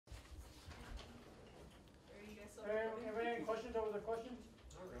questions?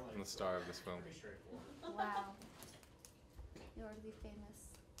 Not really. I'm the star of this film. Pretty straightforward. Wow. You are to be famous.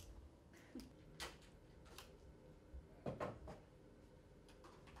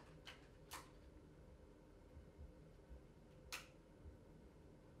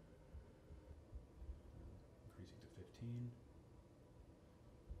 Increasing to 15.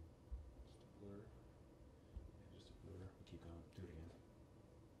 Just a blur. And just a blur. Keep going. Do it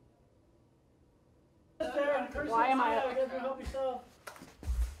again. Why am I up? You guys want to help yourself?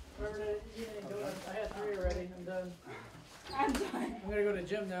 I had 3 already. I'm done. I'm gonna go to the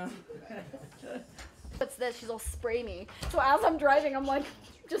gym now. What's this? She's all spray me. So as I'm driving, I'm like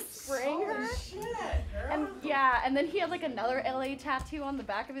just spraying her. Shit, girl. And yeah, and then he had like another LA tattoo on the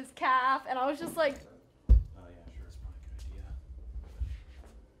back of his calf, and I was just like, Oh yeah, sure. It's probably a good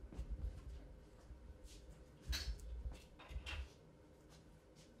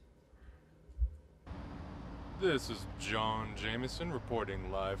idea. This is John Jameson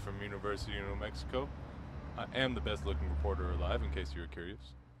reporting live from University of New Mexico. I am the best looking reporter alive, in case you were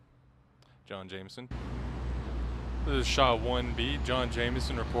curious. John Jameson. This is shot 1B. John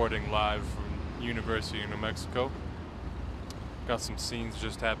Jameson reporting live from University of New Mexico. Got some scenes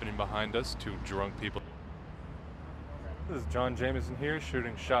just happening behind us. 2 drunk people. This is John Jameson here,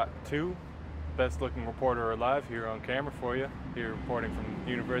 shooting shot 2. Best looking reporter alive here on camera for you. Here reporting from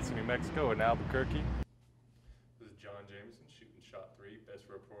University of New Mexico in Albuquerque. This is John Jameson shooting shot 3. Best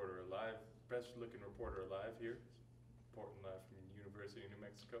reporter alive. Best looking reporter alive here. Reporting live from University of New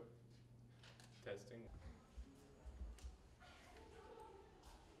Mexico. Testing.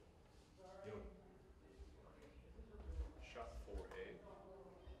 Shot 4A.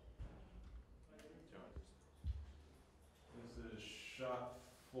 This is shot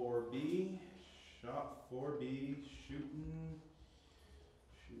 4B. Shot 4B. Shooting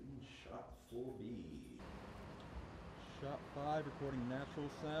shot 4B. Shot 5, recording natural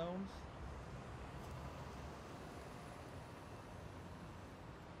sounds.